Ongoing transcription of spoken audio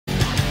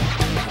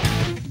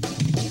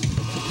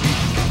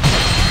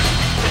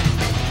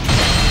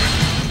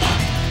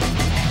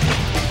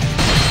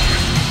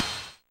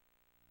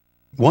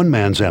One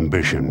man's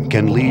ambition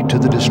can lead to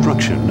the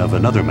destruction of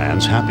another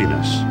man's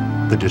happiness.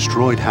 The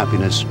destroyed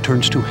happiness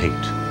turns to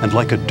hate, and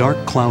like a dark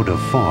cloud of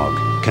fog,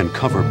 can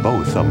cover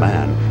both a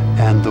man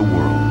and the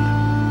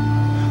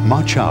world.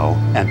 Ma Chao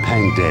and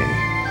Pang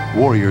De,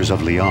 warriors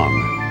of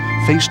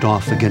Liang, faced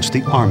off against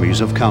the armies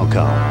of Cao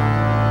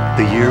Cao.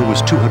 The year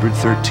was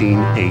 213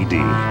 AD,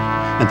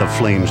 and the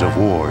flames of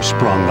war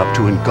sprung up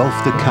to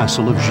engulf the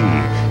castle of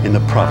Ji in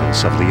the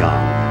province of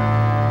Liang.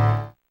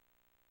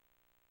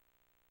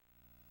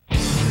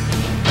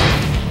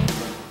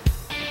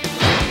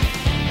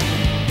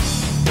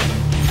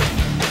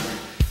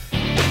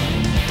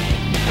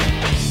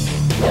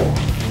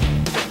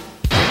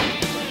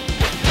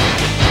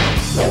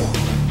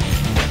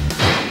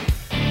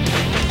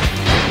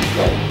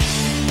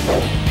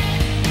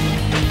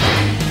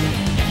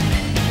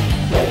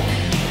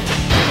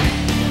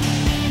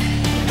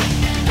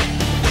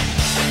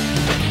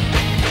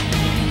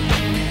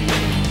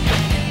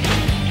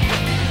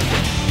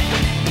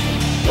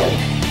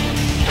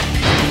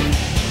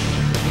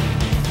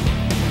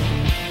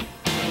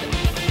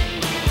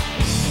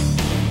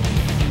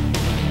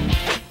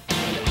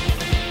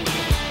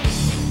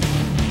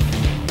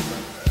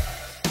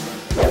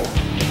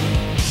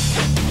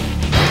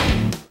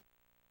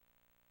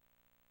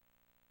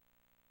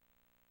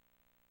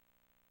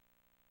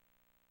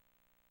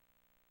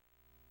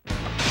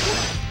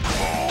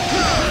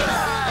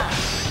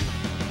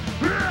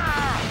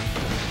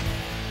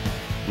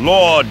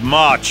 Lord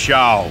Ma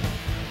Chao,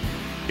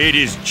 it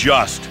is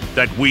just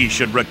that we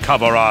should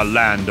recover our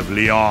land of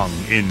Liang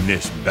in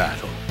this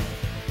battle.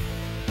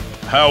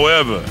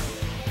 However,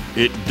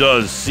 it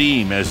does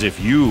seem as if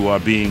you are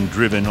being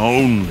driven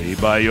only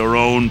by your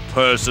own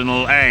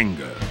personal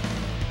anger.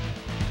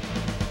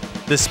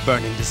 This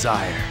burning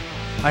desire.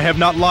 I have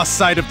not lost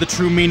sight of the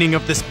true meaning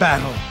of this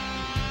battle.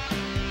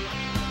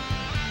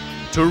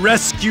 To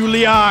rescue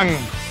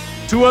Liang,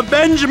 to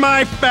avenge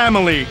my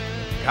family,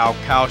 Cao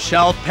Cao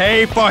shall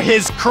pay for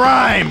his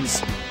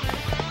crimes!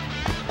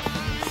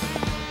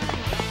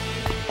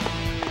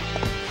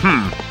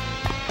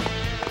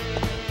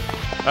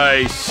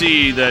 I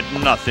see that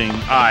nothing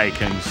I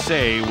can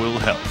say will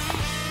help.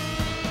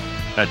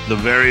 At the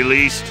very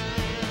least,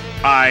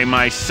 I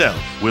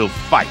myself will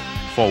fight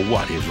for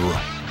what is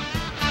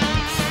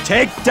right.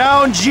 Take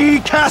down Ji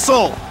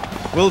Castle!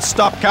 We'll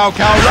stop Cao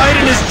Cao right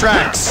in his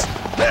tracks!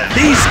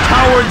 These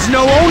cowards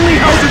know only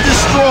how to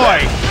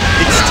destroy!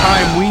 It's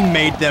time we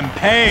made them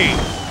pay!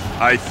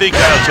 I think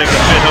I'll take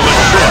a bit of a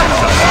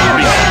shortcut to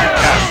reach the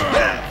castle.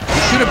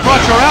 You should have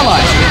brought your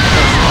allies with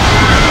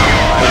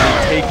I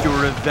will take your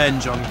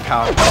revenge on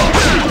Cao Cao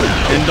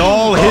and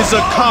all his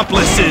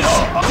accomplices!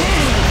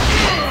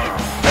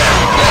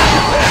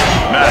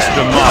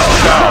 Master Ma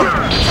Chao,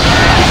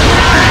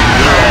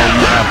 you're all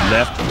you have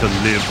left to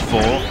live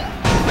for?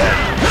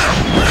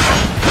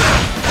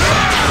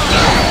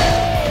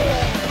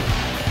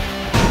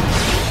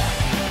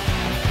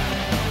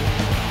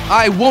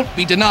 I won't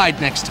be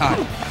denied next time.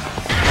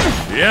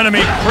 The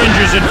enemy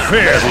cringes in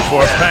fear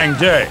before Pang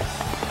De.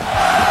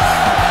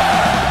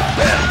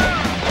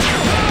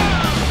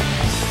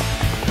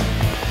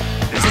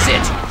 This is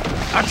it.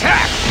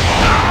 Attack!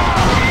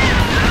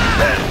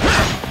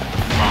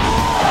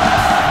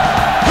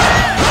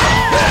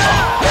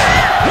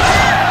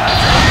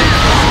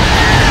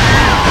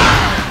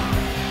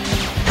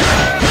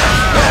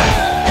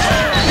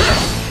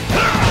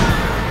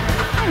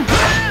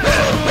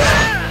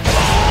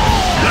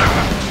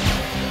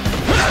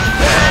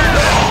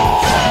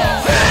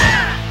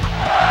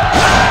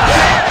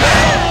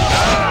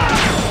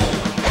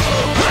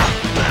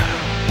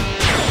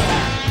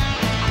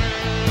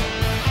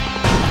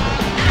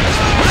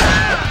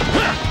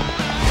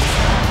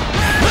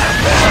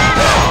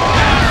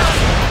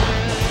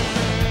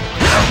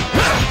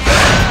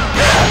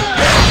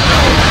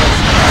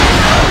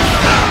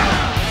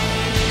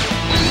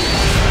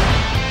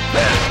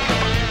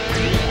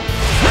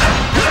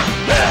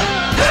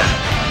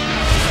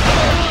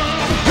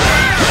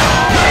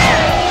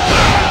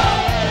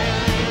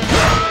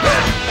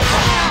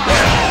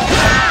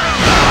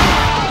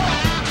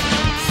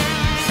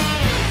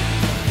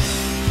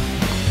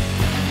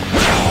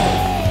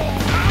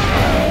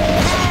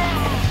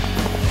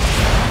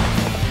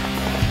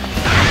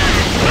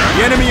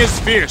 The enemy is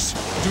fierce.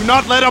 Do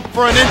not let up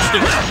for an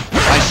instant.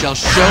 I shall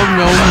show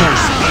no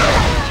mercy.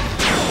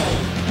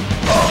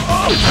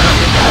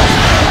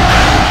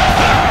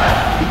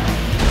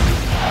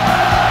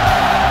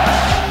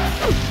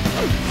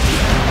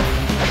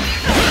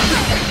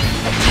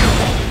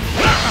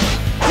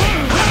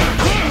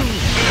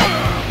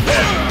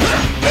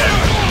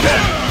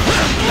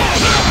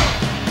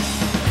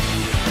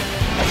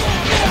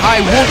 I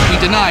won't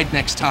be denied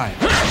next time.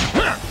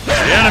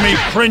 The enemy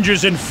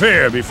cringes in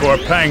fear before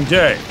Pang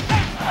De.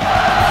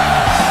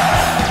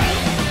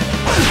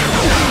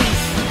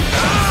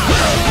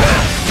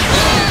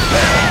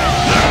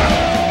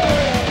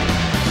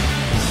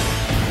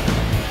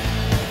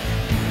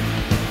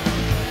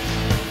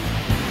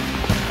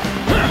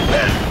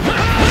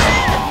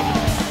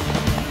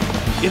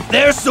 If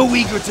there they're so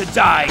eager to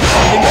die, then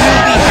we'll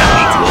be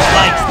happy to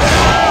oblige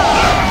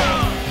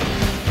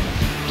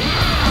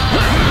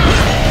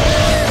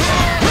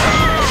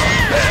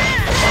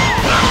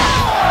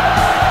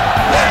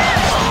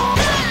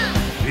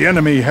them. The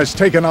enemy has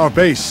taken our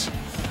base.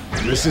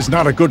 This is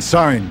not a good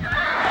sign.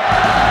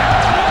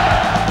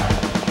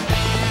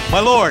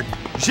 My lord,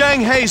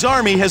 Zhang Hei's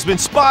army has been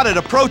spotted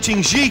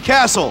approaching Ji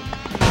Castle.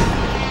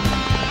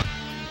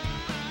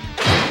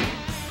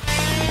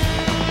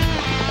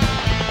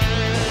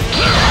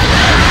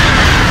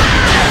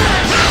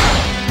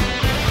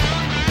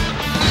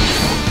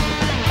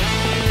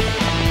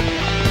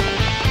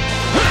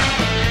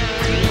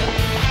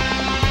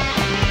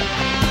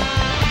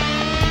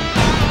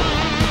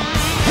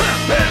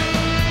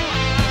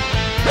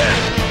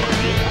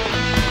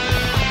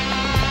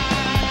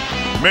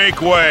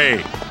 Make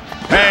way!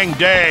 Pang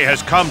De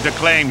has come to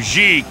claim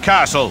Ji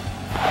Castle.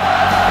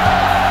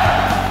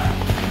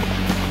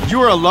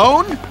 You're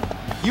alone?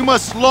 You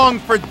must long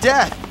for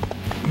death.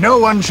 No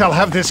one shall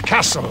have this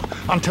castle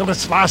until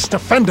its last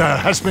defender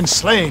has been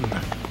slain.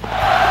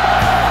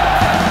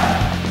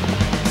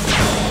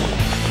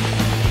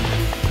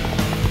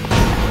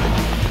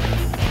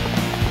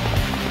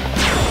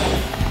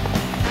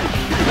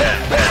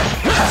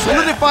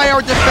 Solidify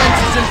our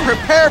defenses and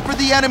prepare for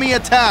the enemy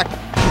attack.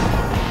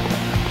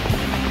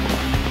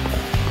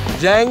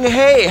 Zhang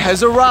Hei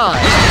has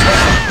arrived.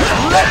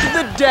 Let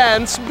the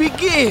dance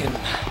begin. No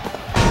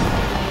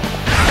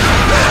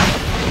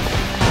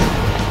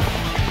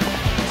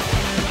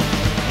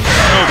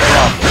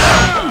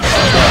problem.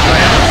 I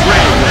am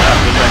afraid you'll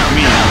have to let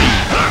me lead.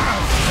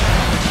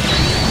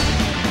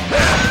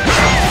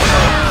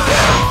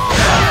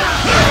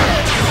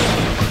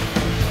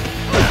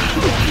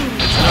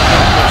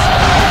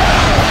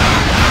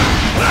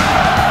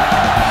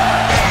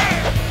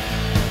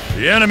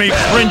 The enemy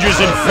cringes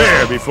in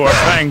fear before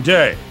Pang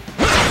De.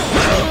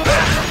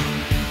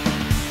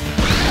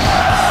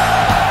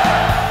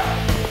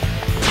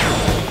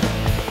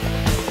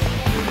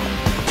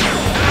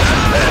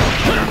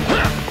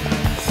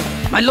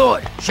 My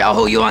lord, Xiao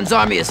Ho Yuan's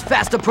army is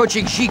fast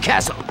approaching Ji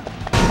Castle.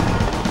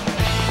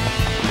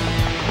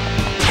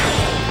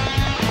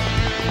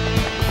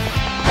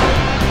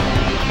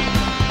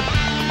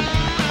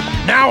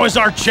 Now is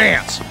our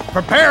chance.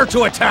 Prepare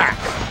to attack.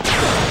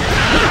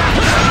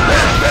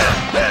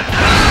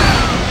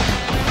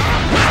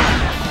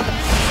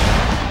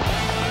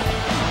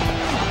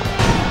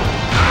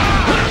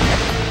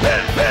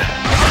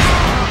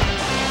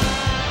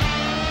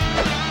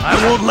 I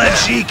won't let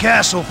Ji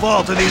Castle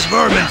fall to these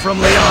vermin from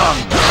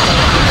Liang.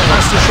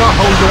 Master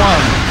Xiao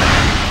Yuan,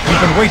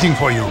 we've been waiting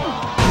for you.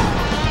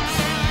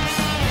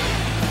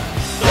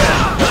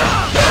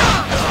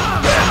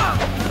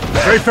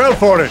 They fell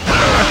for it.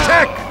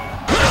 Attack!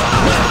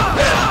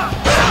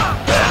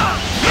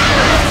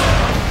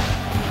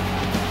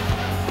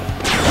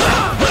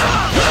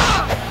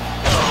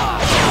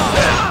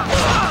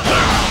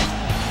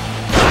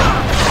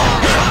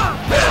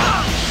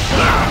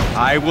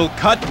 I will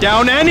cut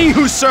down any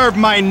who serve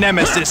my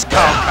nemesis,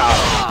 Cao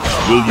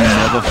Cao. Will you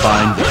never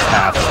find the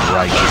path of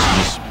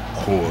righteousness,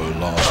 poor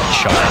lost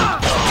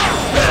child?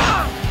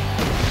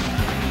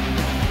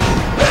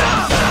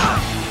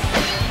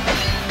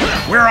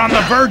 We're on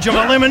the verge of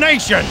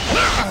elimination.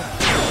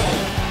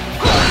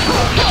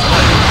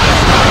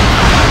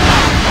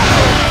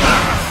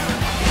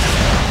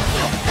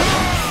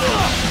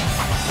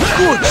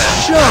 Good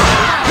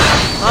shot!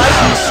 I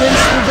can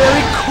sense the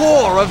very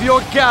core of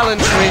your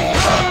gallantry.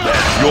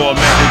 Your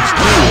methods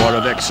too are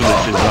of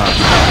excellent design.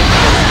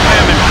 I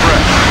am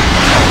impressed.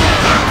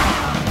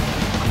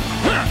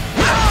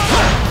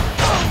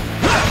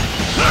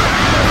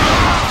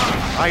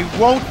 I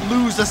won't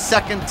lose a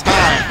second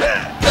time.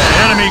 The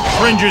enemy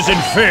cringes in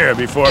fear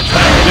before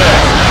Pang De.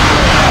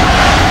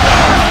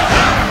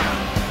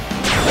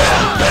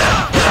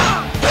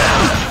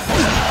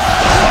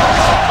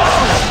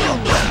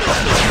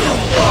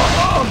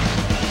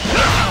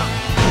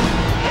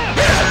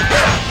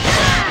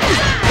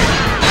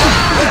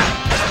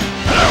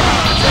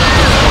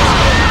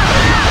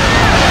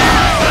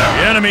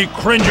 The enemy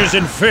cringes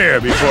in fear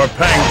before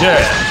Pang De.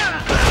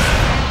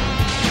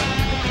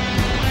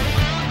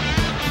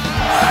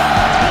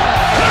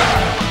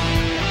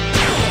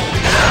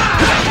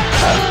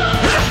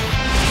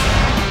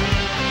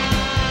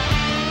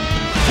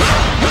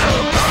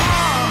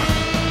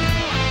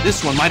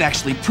 This one might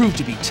actually prove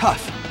to be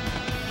tough.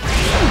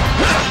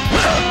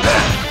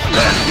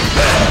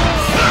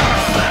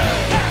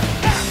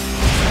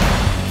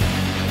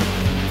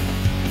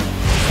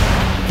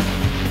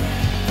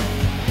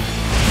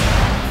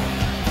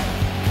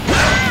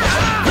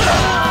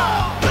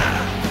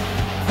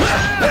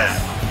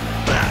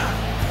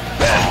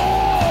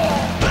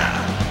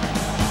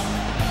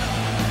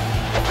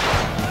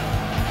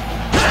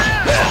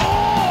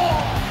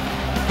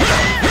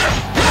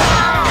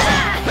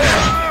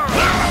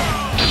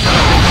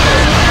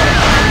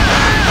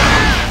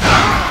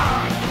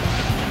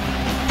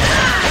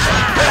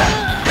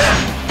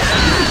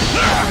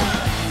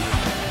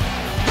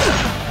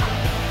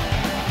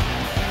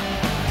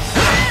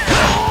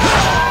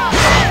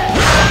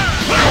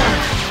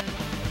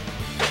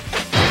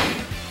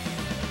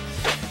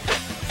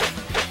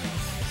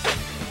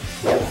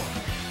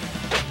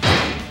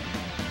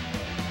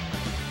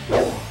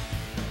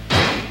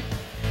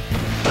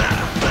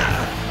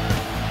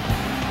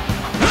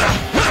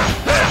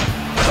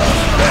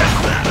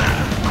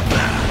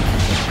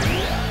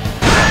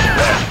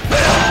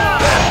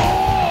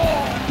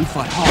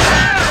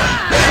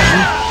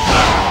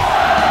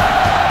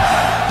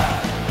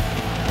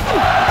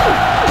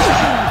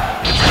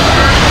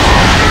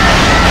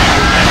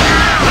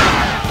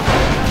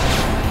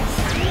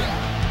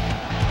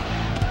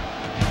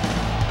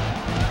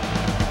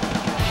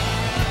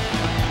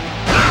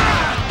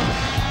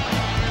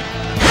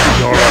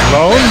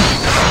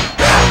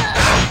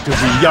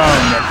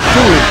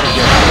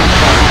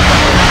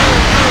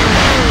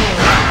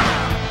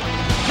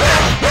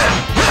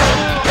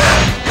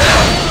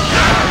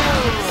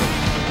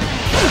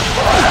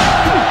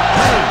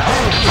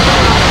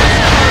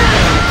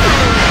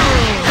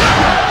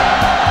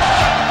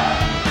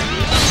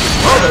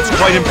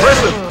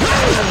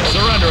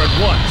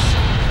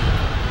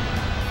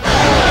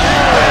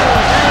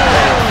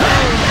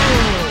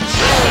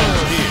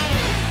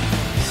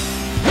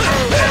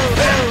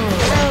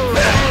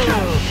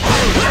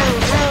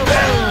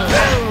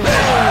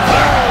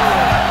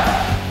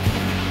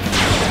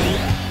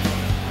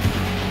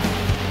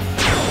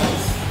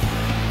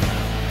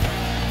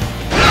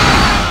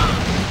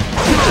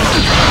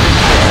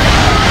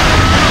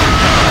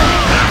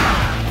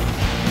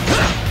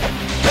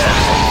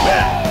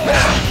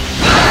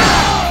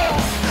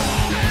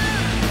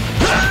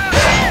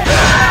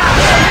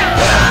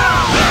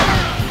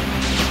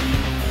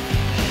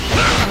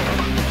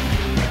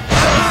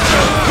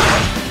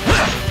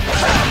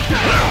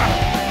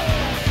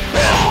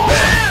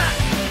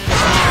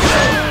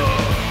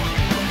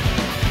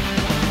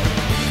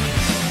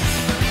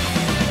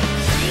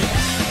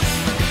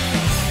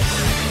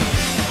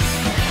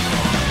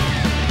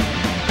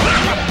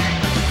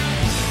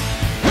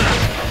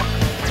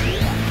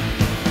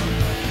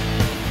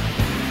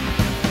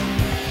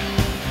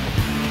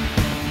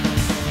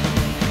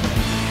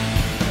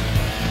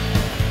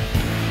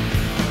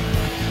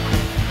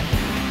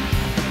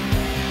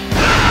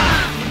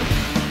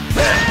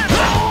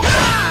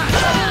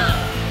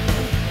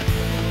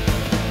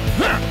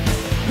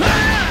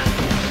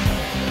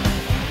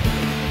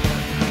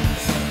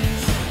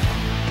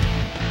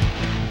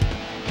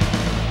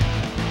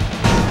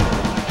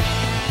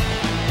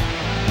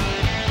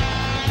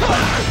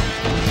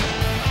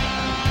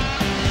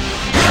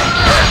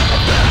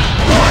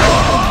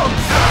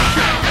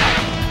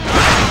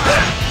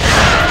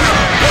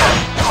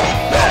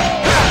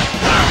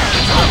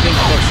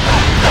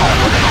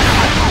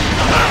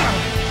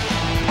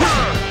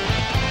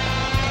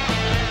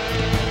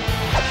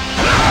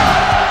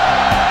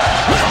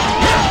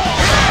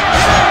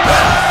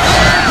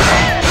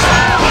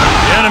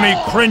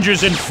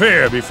 cringes in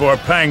fear before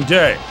Pang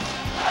Day.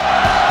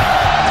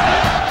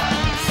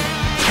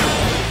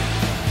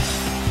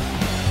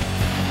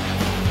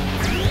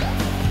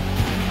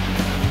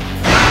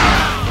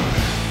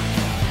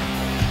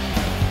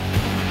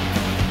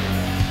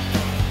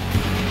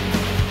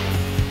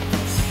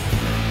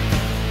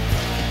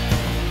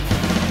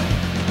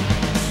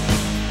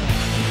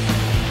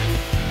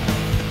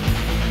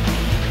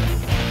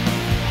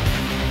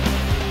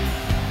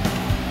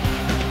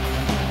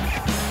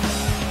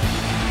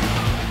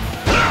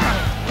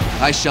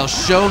 I shall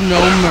show no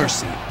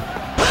mercy.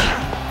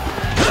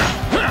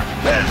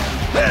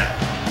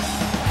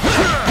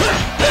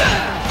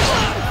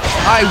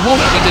 I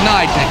won't be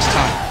denied next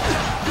time.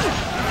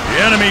 The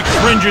enemy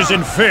cringes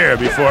in fear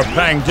before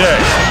Pang Day.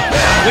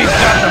 We've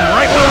got them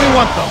right where we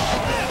want them.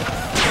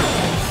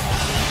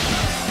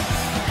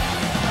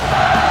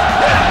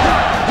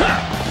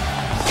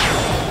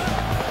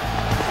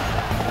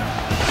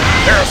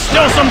 There's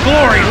still some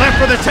glory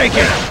left for the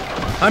taking.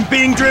 I'm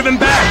being driven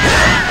back.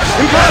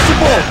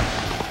 Impossible!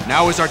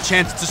 Now is our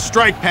chance to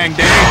strike, Pang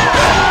Day.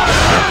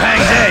 Pang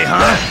Day,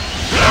 huh?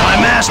 My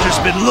master's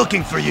been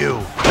looking for you.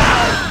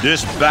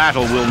 This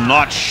battle will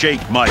not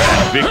shake my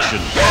conviction.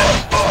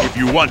 If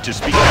you want to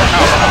speak of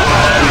power,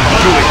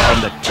 do it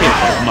from the tip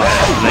of my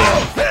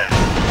blade.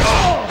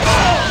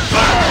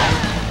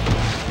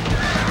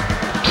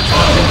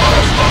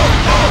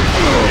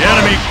 The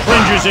enemy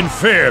cringes in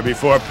fear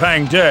before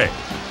Pang Day.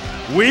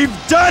 We've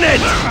done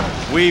it!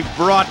 We've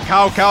brought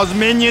Cao Cao's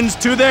minions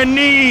to their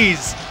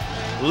knees!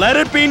 Let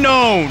it be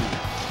known!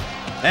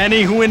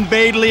 Any who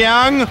invade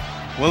Liang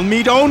will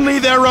meet only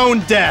their own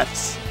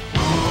deaths!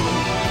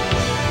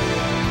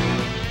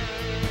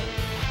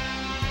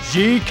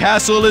 Ji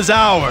Castle is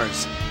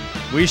ours!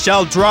 We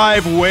shall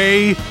drive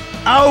Wei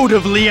out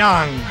of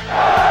Liang!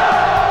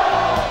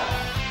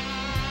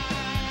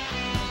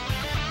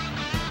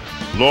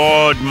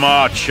 Lord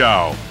Ma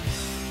Chao,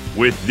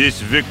 with this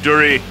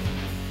victory,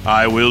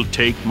 I will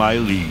take my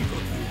leave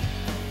of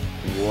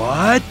you.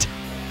 What?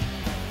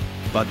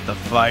 But the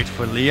fight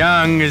for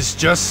Liang is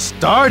just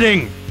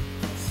starting!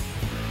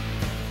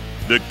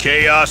 The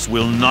chaos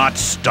will not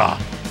stop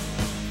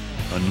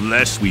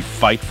unless we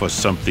fight for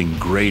something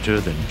greater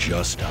than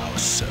just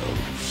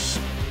ourselves.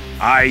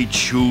 I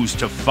choose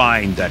to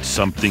find that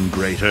something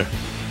greater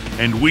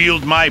and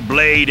wield my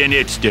blade in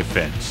its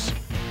defense.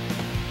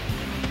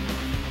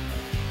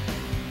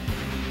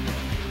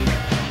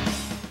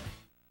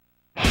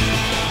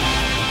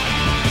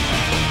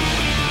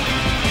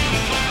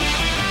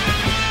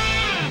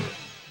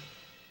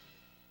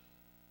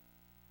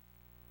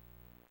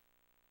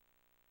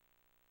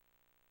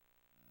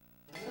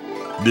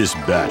 This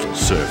battle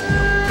served no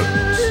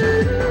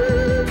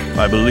purpose.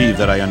 I believe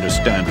that I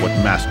understand what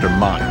Master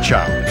Ma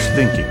Chao is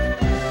thinking,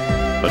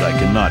 but I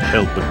cannot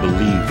help but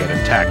believe that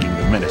attacking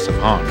the menace of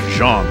Han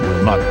Zhang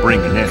will not bring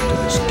an end to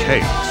this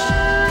chaos.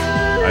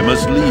 I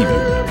must leave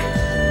you now.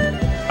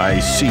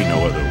 I see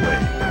no other way.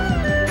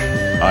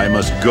 I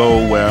must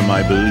go where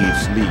my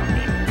beliefs lead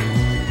me.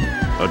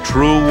 A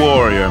true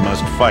warrior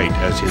must fight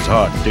as his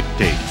heart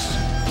dictates,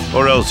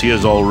 or else he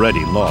has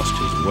already lost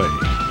his way.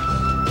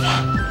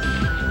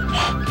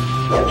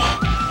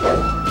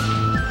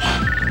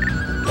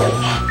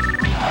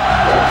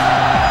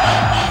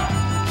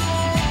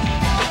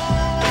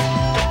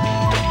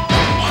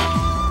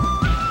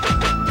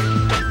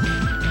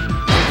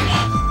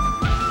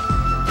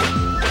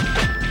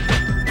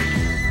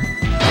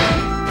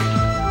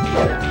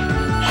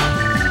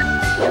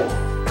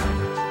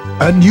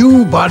 A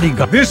new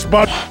bodyguard. This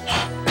bot.